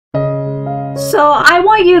So I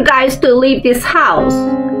want you guys to leave this house.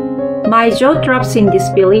 My jaw drops in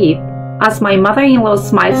disbelief as my mother-in-law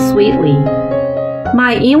smiles sweetly.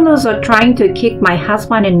 My in-laws are trying to kick my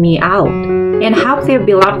husband and me out and have their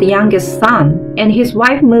beloved youngest son and his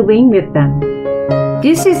wife move in with them.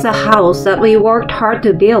 This is a house that we worked hard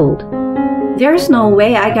to build. There's no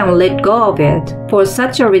way I can let go of it for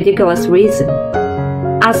such a ridiculous reason.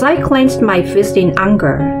 As I clenched my fist in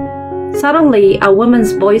anger, suddenly a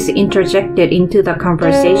woman's voice interjected into the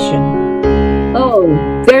conversation. "Oh,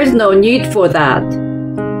 there's no need for that."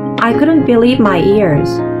 I couldn't believe my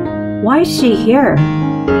ears. Why is she here?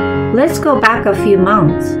 Let's go back a few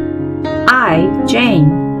months. I,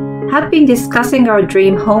 Jane, had been discussing our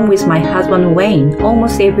dream home with my husband Wayne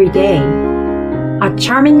almost every day. A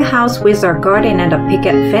charming house with a garden and a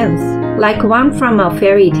picket fence, like one from a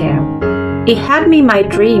fairy tale. It had been my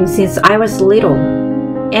dream since I was little,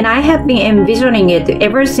 and I had been envisioning it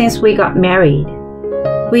ever since we got married.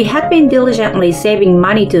 We had been diligently saving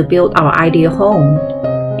money to build our ideal home,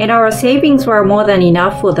 and our savings were more than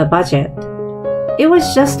enough for the budget. It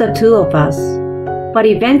was just the two of us, but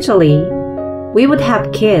eventually, we would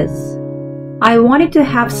have kids. I wanted to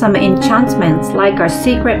have some enchantments like our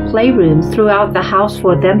secret playroom throughout the house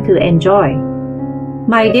for them to enjoy.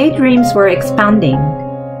 My daydreams were expanding.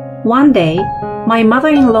 One day, my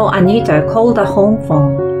mother-in-law Anita called the home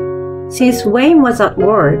phone. Since Wayne was at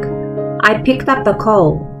work, I picked up the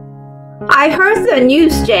call. "I heard the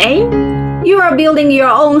news, Jane. You are building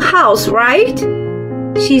your own house, right?"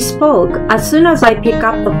 She spoke as soon as I picked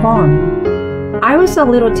up the phone. I was a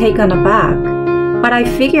little taken aback, but I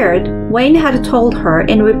figured Wayne had told her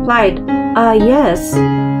and replied, yes.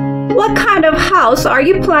 "What kind of house are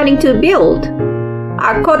you planning to build?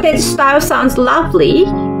 A cottage style sounds lovely."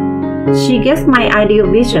 She guessed my ideal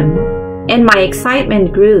vision, and my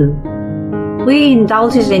excitement grew. We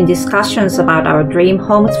indulged in discussions about our dream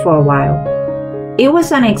homes for a while. It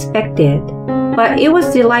was unexpected, but it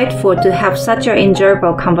was delightful to have such an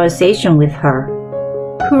enjoyable conversation with her.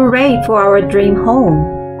 "Hooray for our dream home,"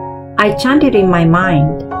 I chanted in my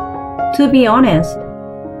mind. To be honest,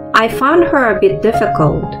 I found her a bit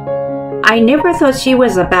difficult. I never thought she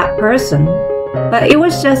was a bad person, but it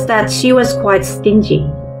was just that she was quite stingy.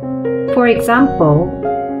 For example,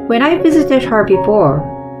 when I visited her before,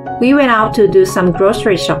 we went out to do some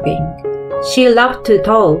grocery shopping. She loved to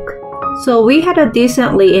talk, so we had a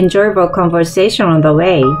decently enjoyable conversation on the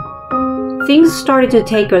way. Things started to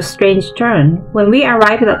take a strange turn when we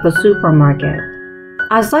arrived at the supermarket.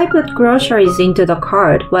 As I put groceries into the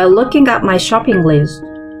cart while looking at my shopping list,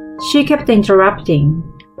 she kept interrupting.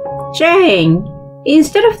 "Jane,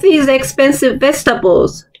 instead of these expensive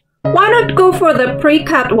vegetables, why not go for the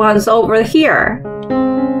pre-cut ones over here?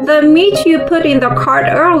 The meat you put in the cart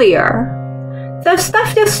earlier, the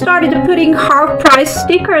stuff just started putting half-price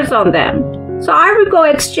stickers on them, so I will go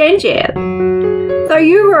exchange it. The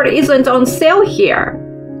yogurt isn't on sale here.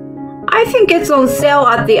 I think it's on sale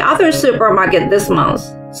at the other supermarket this month,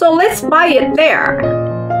 so let's buy it there."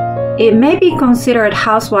 It may be considered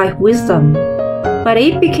housewife wisdom, but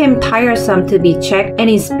it became tiresome to be checked and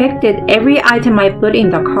inspected every item I put in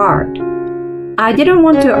the cart. I didn't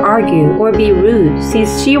want to argue or be rude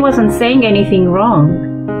since she wasn't saying anything wrong,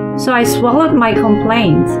 so I swallowed my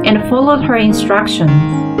complaints and followed her instructions.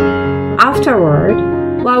 Afterward,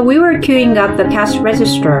 while we were queuing at the cash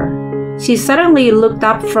register, she suddenly looked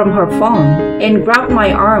up from her phone and grabbed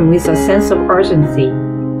my arm with a sense of urgency.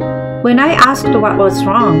 When I asked what was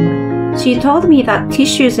wrong, she told me that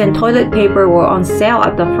tissues and toilet paper were on sale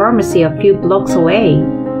at the pharmacy a few blocks away.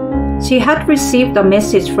 She had received a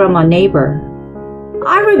message from a neighbor.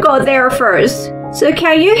 "I will go there first, so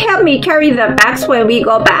can you help me carry the bags when we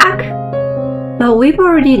go back?" "But we've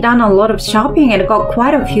already done a lot of shopping and got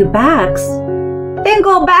quite a few bags." "Then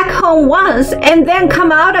go back home once and then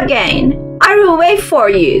come out again. I will wait for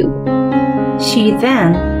you." She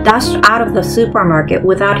then dashed out of the supermarket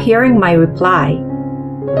without hearing my reply.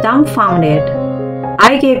 Dumbfounded,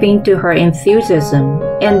 I gave in to her enthusiasm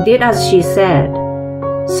and did as she said.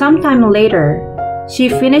 Sometime later, she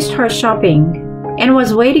finished her shopping and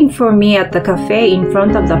was waiting for me at the cafe in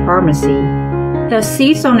front of the pharmacy. The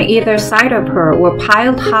seats on either side of her were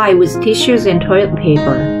piled high with tissues and toilet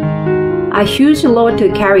paper, a huge load to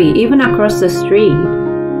carry even across the street.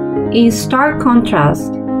 In stark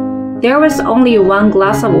contrast, there was only one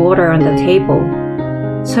glass of water on the table.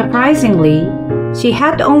 Surprisingly, she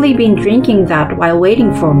had only been drinking that while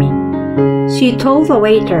waiting for me. She told the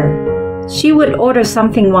waiter she would order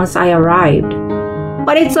something once I arrived.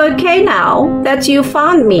 "But it's okay now that you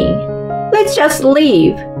found me. Let's just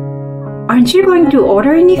leave." "Aren't you going to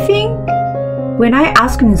order anything?" When I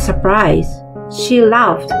asked in surprise, She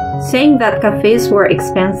laughed, saying that cafes were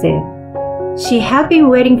expensive. She had been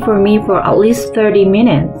waiting for me for at least 30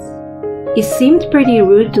 minutes. It seemed pretty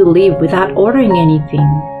rude to leave without ordering anything.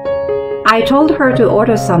 I told her to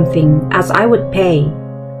order something, as I would pay.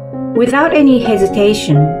 Without any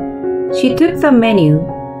hesitation, she took the menu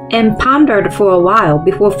and pondered for a while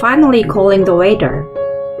before finally calling the waiter.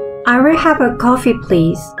 "I will have a coffee,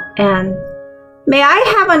 please, and may I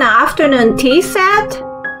have an afternoon tea set?"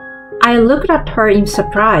 I looked at her in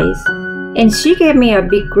surprise, and she gave me a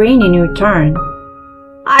big grin in return.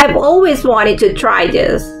 "I've always wanted to try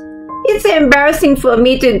this. It's embarrassing for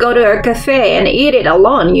me to go to a cafe and eat it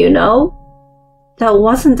alone, you know." That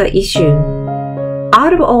wasn't the issue.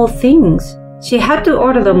 Out of all things, she had to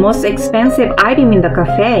order the most expensive item in the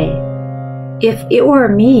cafe. If it were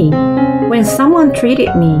me, when someone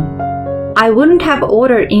treated me, I wouldn't have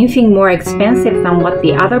ordered anything more expensive than what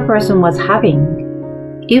the other person was having.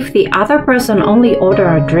 If the other person only ordered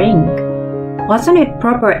a drink, wasn't it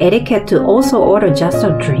proper etiquette to also order just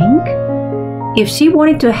a drink? If she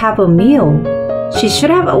wanted to have a meal, she should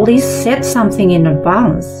have at least said something in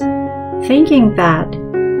advance. Thinking that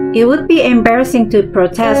it would be embarrassing to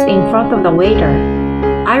protest in front of the waiter,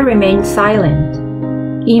 I remained silent.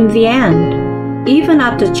 In the end, even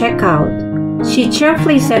at the checkout, she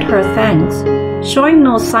cheerfully said her thanks, showing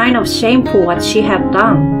no sign of shame for what she had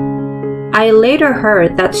done. I later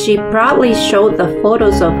heard that she proudly showed the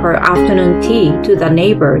photos of her afternoon tea to the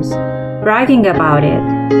neighbors, bragging about it.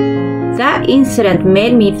 That incident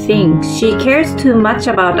made me think she cares too much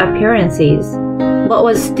about appearances, but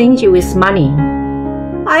was stingy with money.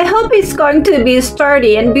 "I hope it's going to be a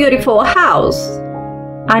sturdy and beautiful house,"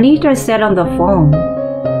 Anita said on the phone.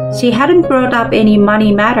 She hadn't brought up any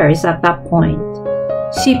money matters at that point.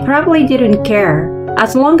 She probably didn't care,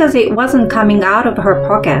 as long as it wasn't coming out of her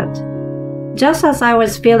pocket. Just as I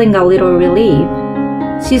was feeling a little relief,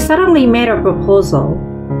 she suddenly made a proposal.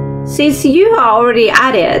 "Since you are already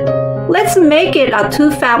at it, let's make it a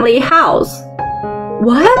two-family house."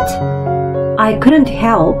 "What?" I couldn't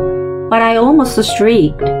help, but I almost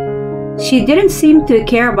shrieked. She didn't seem to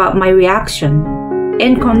care about my reaction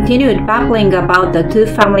and continued babbling about the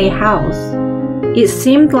two-family house. It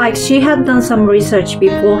seemed like she had done some research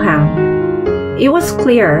beforehand. It was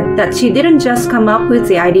clear that she didn't just come up with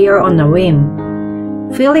the idea on a whim.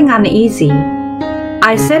 Feeling uneasy,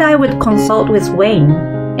 I said I would consult with Wayne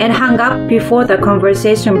and hung up before the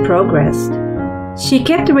conversation progressed. She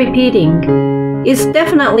kept repeating, "It's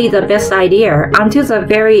definitely the best idea," until the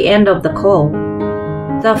very end of the call.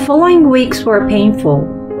 The following weeks were painful.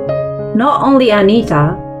 Not only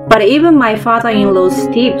Anita, but even my father-in-law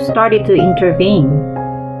Steve started to intervene.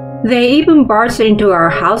 They even barged into our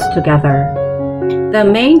house together. The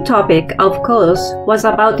main topic, of course, was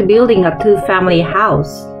about building a two-family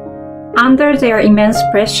house. Under their immense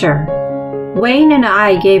pressure, Wayne and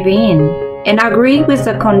I gave in and agreed with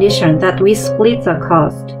the condition that we split the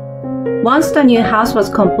cost. Once the new house was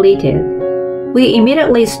completed, we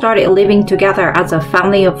immediately started living together as a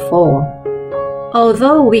family of 4.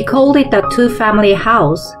 Although we called it a two-family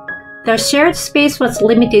house, the shared space was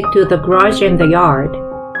limited to the garage and the yard,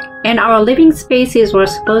 and our living spaces were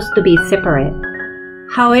supposed to be separate.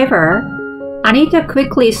 However, Anita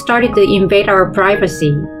quickly started to invade our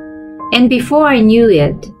privacy, and before I knew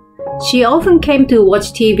it, she often came to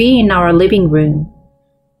watch TV in our living room.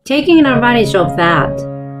 Taking advantage of that,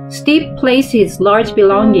 Steve placed his large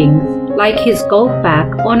belongings, like his golf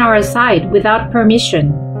bag, on our side without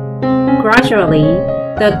permission. Gradually,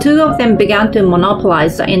 the two of them began to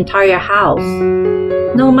monopolize the entire house.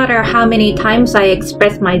 No matter how many times I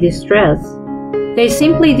expressed my distress, they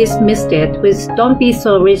simply dismissed it with "Don't be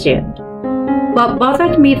so rigid." What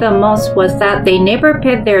bothered me the most was that they never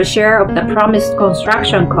paid their share of the promised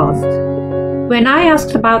construction costs. When I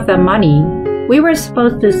asked about the money we were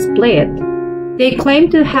supposed to split, they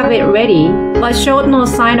claimed to have it ready but showed no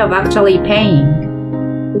sign of actually paying.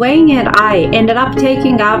 Wayne and I ended up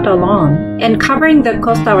taking out a loan and covering the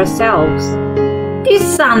cost ourselves. "This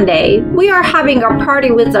Sunday, we are having a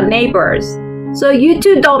party with the neighbors, so you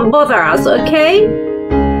two don't bother us, okay?"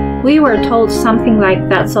 We were told something like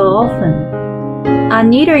that so often.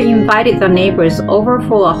 Anita invited the neighbors over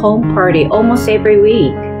for a home party almost every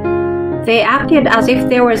week. They acted as if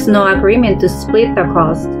there was no agreement to split the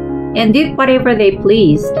cost and did whatever they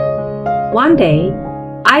pleased. One day,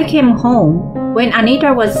 I came home when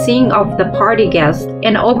Anita was seeing off the party guests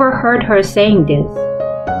and overheard her saying this.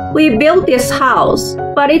 "We built this house,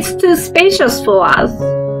 but it's too spacious for us.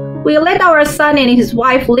 We let our son and his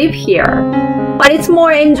wife live here, but it's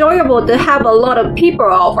more enjoyable to have a lot of people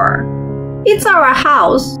over. It's our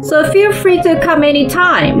house, so feel free to come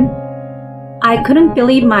anytime." I couldn't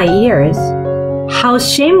believe my ears. How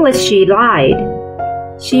shameless she lied.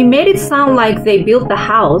 She made it sound like they built the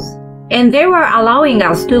house and they were allowing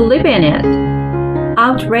us to live in it.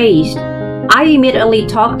 Outraged, I immediately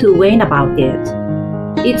talked to Wayne about it.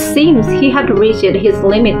 It seems he had reached his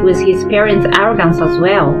limit with his parents' arrogance as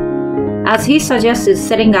well, as he suggested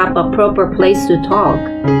setting up a proper place to talk.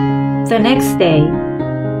 The next day,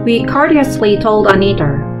 we courteously told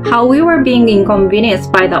Anita how we were being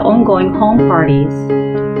inconvenienced by the ongoing home parties.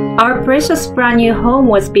 Our precious brand new home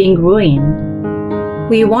was being ruined.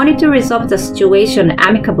 We wanted to resolve the situation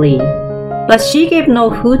amicably, but she gave no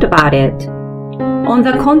hoot about it. On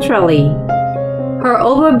the contrary, her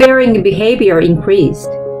overbearing behavior increased.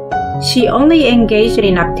 She only engaged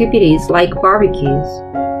in activities like barbecues,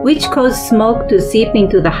 which caused smoke to seep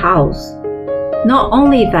into the house. Not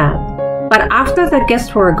only that, but after the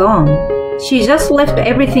guests were gone, she just left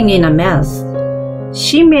everything in a mess.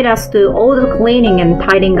 She made us do all the cleaning and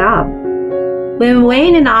tidying up. When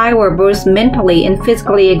Wayne and I were both mentally and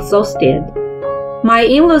physically exhausted, my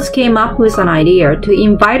in-laws came up with an idea to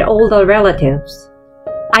invite all the relatives.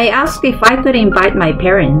 I asked if I could invite my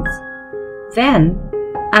parents. Then,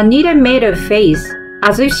 Anita made a face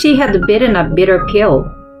as if she had bitten a bitter pill.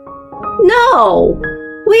 No!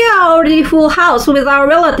 We are already full house with our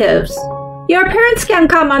relatives. Your parents can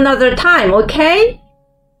come another time, okay?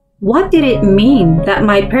 What did it mean that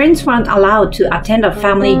my parents weren't allowed to attend a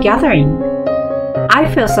family gathering?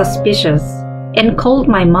 I felt suspicious and called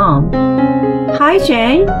my mom. Hi,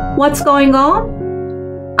 Jane. What's going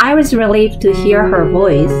on? I was relieved to hear her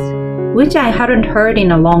voice, which I hadn't heard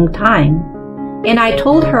in a long time, and I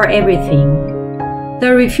told her everything.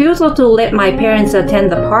 The refusal to let my parents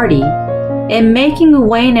attend the party and making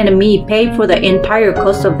Wayne and me pay for the entire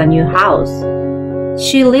cost of the new house.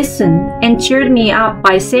 She listened and cheered me up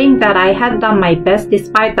by saying that I had done my best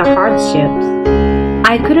despite the hardships.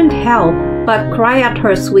 I couldn't help but cry at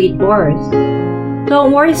her sweet words.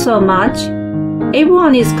 Don't worry so much.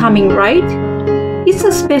 Everyone is coming, right? It's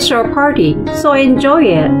a special party, so enjoy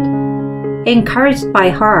it. Encouraged by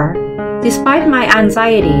her, despite my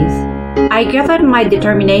anxieties, I gathered my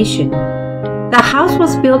determination. The house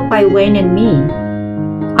was built by Wayne and me.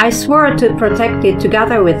 I swore to protect it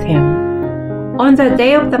together with him. On the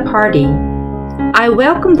day of the party, I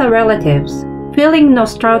welcomed the relatives, feeling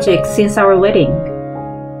nostalgic since our wedding.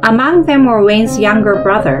 Among them were Wayne's younger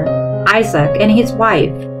brother, Isaac, and his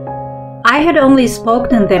wife. I had only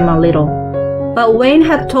spoken to them a little, but Wayne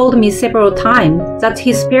had told me several times that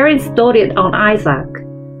his parents doted on Isaac.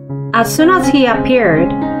 As soon as he appeared,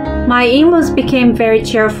 my in-laws became very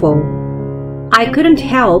cheerful. I couldn't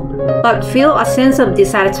help but feel a sense of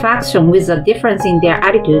dissatisfaction with the difference in their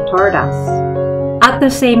attitude toward us. At the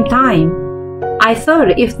same time, I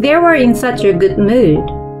thought if they were in such a good mood,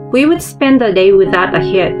 we would spend the day without a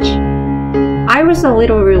hitch. I was a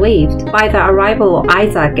little relieved by the arrival of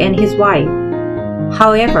Isaac and his wife.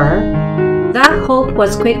 However, that hope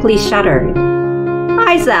was quickly shattered.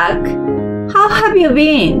 Isaac, how have you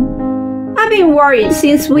been? I've been worried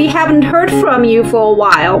since we haven't heard from you for a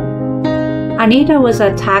while. Anita was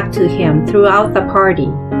attached to him throughout the party.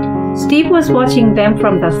 Steve was watching them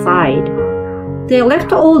from the side. They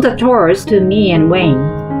left all the chores to me and Wayne,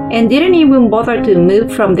 and didn't even bother to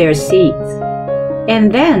move from their seats.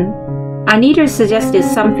 And then, Anita suggested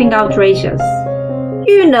something outrageous.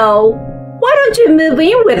 You know, why don't you move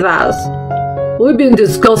in with us? We've been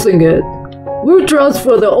discussing it. We'll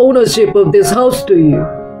transfer the ownership of this house to you,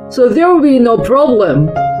 so there will be no problem.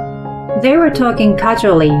 They were talking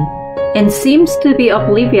casually, and seemed to be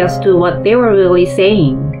oblivious to what they were really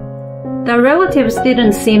saying. The relatives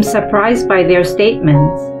didn't seem surprised by their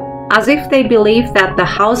statements, as if they believed that the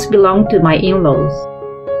house belonged to my in-laws.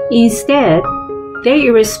 Instead, they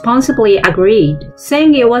irresponsibly agreed,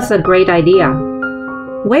 saying it was a great idea.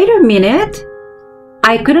 Wait a minute!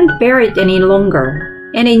 I couldn't bear it any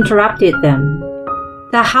longer, and interrupted them.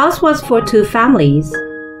 The house was for 2 families.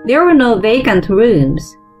 There were no vacant rooms.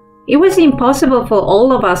 It was impossible for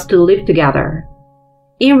all of us to live together.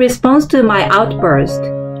 In response to my outburst,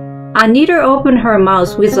 Anita opened her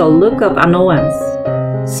mouth with a look of annoyance.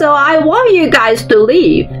 So I want you guys to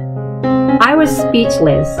leave. I was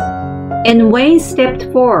speechless, and Wayne stepped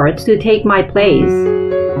forward to take my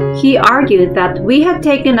place. He argued that we had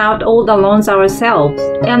taken out all the loans ourselves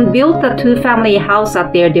and built the 2-family house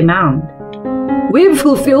at their demand. We've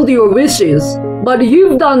fulfilled your wishes, but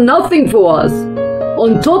you've done nothing for us.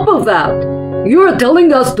 On top of that, you're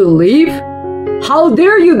telling us to leave? How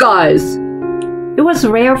dare you guys? It was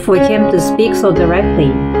rare for him to speak so directly,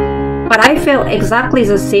 but I felt exactly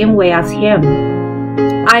the same way as him.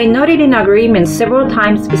 I nodded in agreement several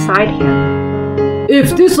times beside him.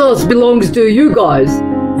 If this house belongs to you guys,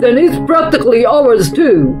 then it's practically ours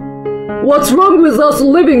too. What's wrong with us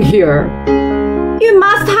living here? You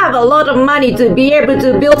must have a lot of money to be able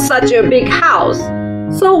to build such a big house.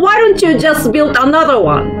 So why don't you just build another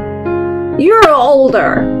one? You're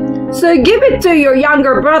older, so give it to your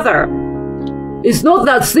younger brother. It's not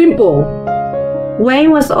that simple.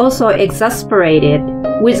 Wayne was also exasperated,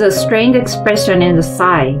 with a strained expression in his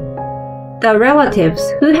eye. The relatives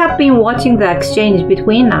who had been watching the exchange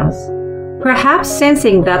between us, perhaps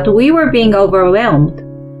sensing that we were being overwhelmed,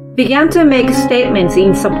 began to make statements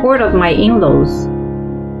in support of my in-laws.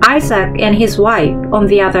 Isaac and his wife, on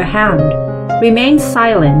the other hand, remained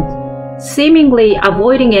silent, seemingly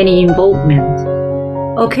avoiding any involvement.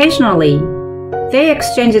 Occasionally, they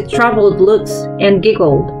exchanged troubled looks and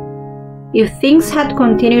giggled. If things had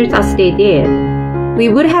continued as they did, we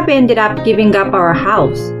would have ended up giving up our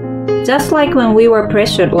house, just like when we were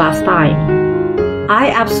pressured last time.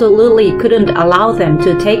 I absolutely couldn't allow them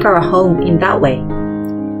to take our home in that way.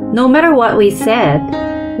 No matter what we said,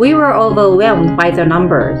 we were overwhelmed by the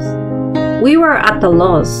numbers. We were at a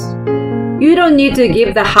loss. You don't need to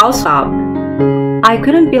give the house up. I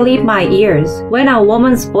couldn't believe my ears when a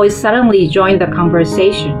woman's voice suddenly joined the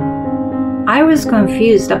conversation. I was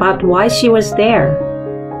confused about why she was there.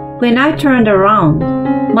 When I turned around,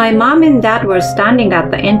 my mom and dad were standing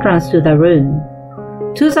at the entrance to the room.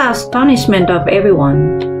 To the astonishment of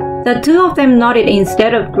everyone, the two of them nodded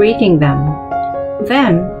instead of greeting them.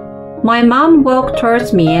 Then, my mom walked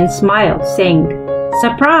towards me and smiled, saying,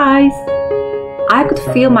 "Surprise!" I could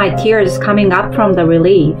feel my tears coming up from the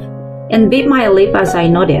relief and bit my lip as I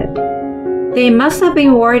nodded. They must have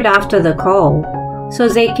been worried after the call, so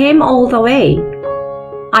they came all the way.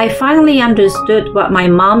 I finally understood what my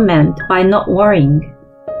mom meant by not worrying.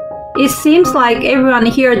 It seems like everyone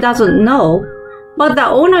here doesn't know, but the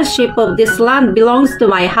ownership of this land belongs to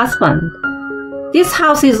my husband. This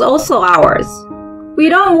house is also ours. We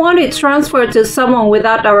don't want it transferred to someone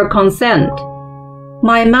without our consent,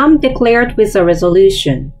 my mom declared with a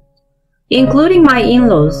resolution. Including my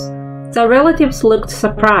in-laws, the relatives looked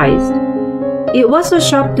surprised. It was a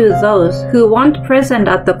shock to those who weren't present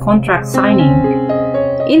at the contract signing.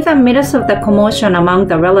 In the midst of the commotion among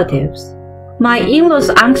the relatives, my in-laws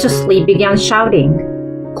anxiously began shouting,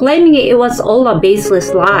 claiming it was all a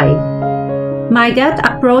baseless lie. My dad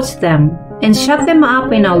approached them and shut them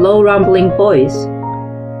up in a low rumbling voice.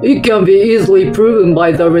 It can be easily proven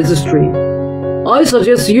by the registry. I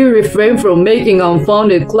suggest you refrain from making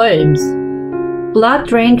unfounded claims. Blood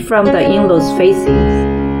drained from the in-laws' faces.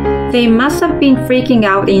 They must have been freaking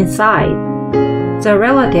out inside. The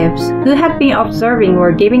relatives who had been observing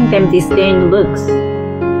were giving them disdained looks.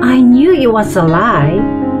 I knew it was a lie.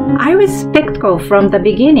 I was skeptical from the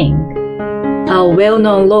beginning. A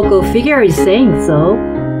well-known local figure is saying so.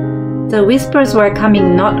 The whispers were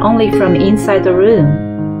coming not only from inside the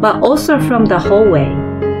room, but also from the hallway.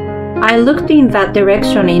 I looked in that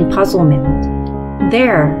direction in puzzlement.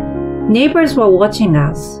 There, neighbors were watching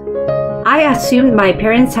us. I assumed my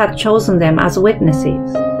parents had chosen them as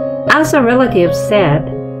witnesses. As a relative said,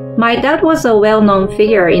 my dad was a well-known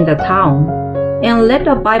figure in the town and led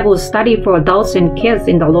a Bible study for adults and kids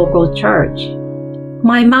in the local church.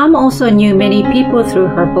 My mom also knew many people through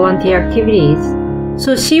her volunteer activities,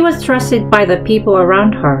 so she was trusted by the people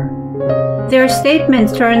around her. Their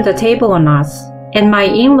statements turned the table on us, and my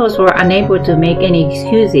in-laws were unable to make any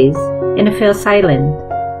excuses and fell silent.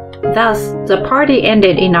 Thus, the party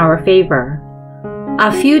ended in our favor.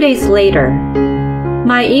 A few days later,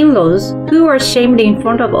 my in-laws, who were shamed in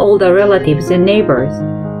front of all the relatives and neighbors,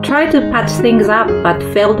 tried to patch things up but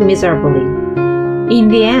failed miserably. In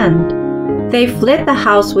the end, they fled the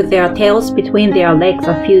house with their tails between their legs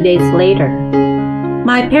a few days later.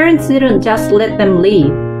 My parents didn't just let them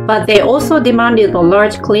leave, but they also demanded a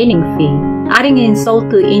large cleaning fee, adding insult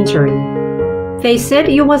to injury. They said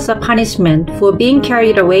it was a punishment for being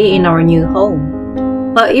carried away in our new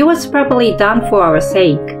home, but it was probably done for our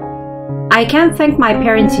sake. I can't thank my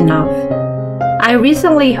parents enough. I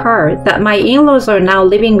recently heard that my in-laws are now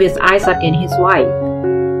living with Isaac and his wife.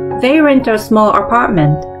 They rent a small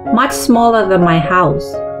apartment, much smaller than my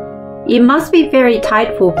house. It must be very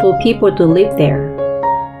tightful for people to live there.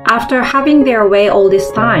 After having their way all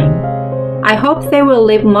this time, I hope they will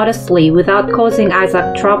live modestly without causing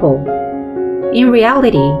Isaac trouble. In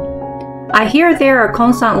reality, I hear they are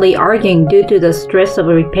constantly arguing due to the stress of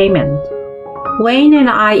repayment. Wayne and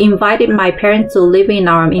I invited my parents to live in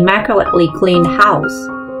our immaculately cleaned house,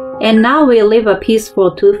 and now we live a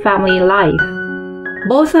peaceful two-family life.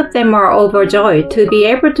 Both of them are overjoyed to be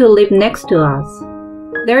able to live next to us.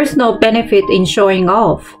 There is no benefit in showing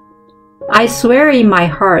off. I swear in my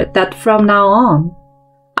heart that from now on,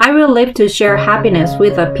 I will live to share happiness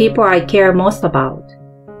with the people I care most about.